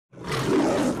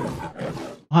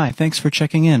Hi, thanks for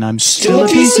checking in. I'm still a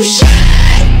piece of shit.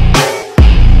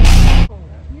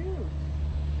 Cute.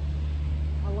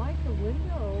 I like the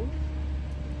windows.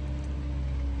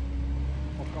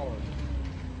 What color is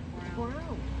it?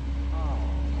 Brown. Oh.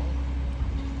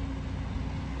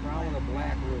 Brown with a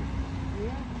black roof.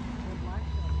 Yeah, with black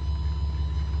stuff.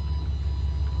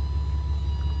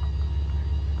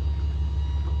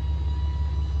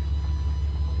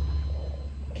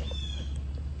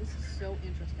 This is so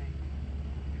interesting.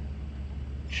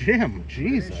 Jim,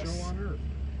 Jesus. Show on Earth.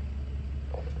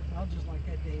 I'll just like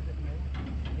that David Miller.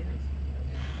 Yes.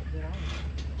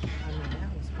 I mean, that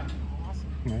was fucking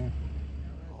awesome. Yeah.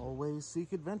 Always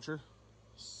seek adventure.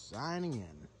 Signing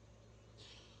in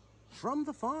from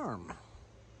the farm.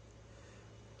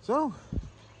 So,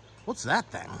 what's that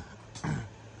thing?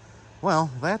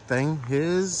 Well, that thing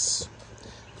is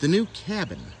the new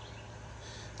cabin.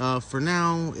 For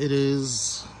now, it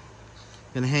is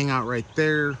gonna hang out right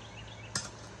there.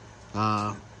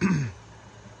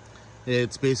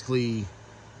 It's basically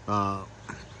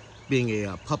being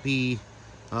a puppy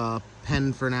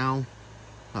pen for now.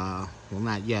 Well,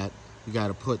 not yet. You got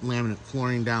to put laminate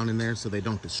flooring down in there so they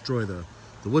don't destroy the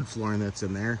wood flooring that's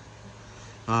in there.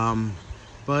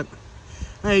 But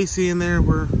hey, you see in there,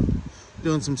 we're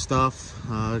doing some stuff.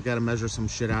 Got to measure some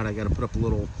shit out. I got to put up a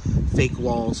little fake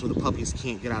wall so the puppies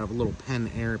can't get out of a little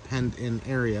penned in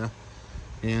area,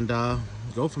 and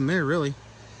go from there. Really,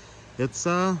 it's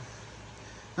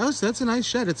that's a nice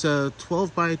shed. It's a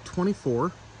 12 by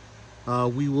 24.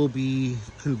 We will be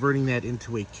converting that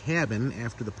into a cabin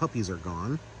after the puppies are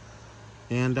gone.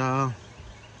 And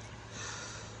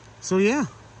so yeah,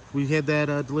 we had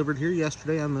that delivered here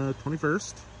yesterday on the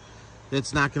 21st.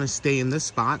 It's not going to stay in this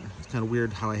spot. It's kind of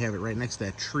weird how I have it right next to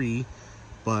that tree,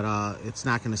 but it's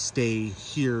not going to stay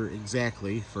here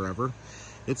exactly forever.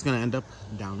 It's going to end up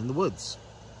down in the woods.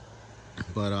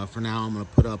 But for now, I'm going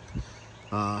to put up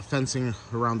fencing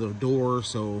around the door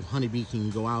so Honeybee can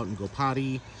go out and go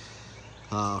potty.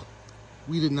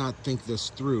 We did not think this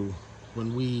through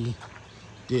when we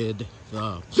did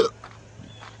the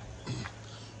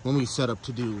when we set up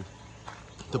to do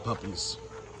the puppies.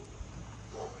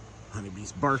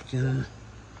 Honeybee's barking.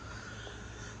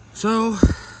 So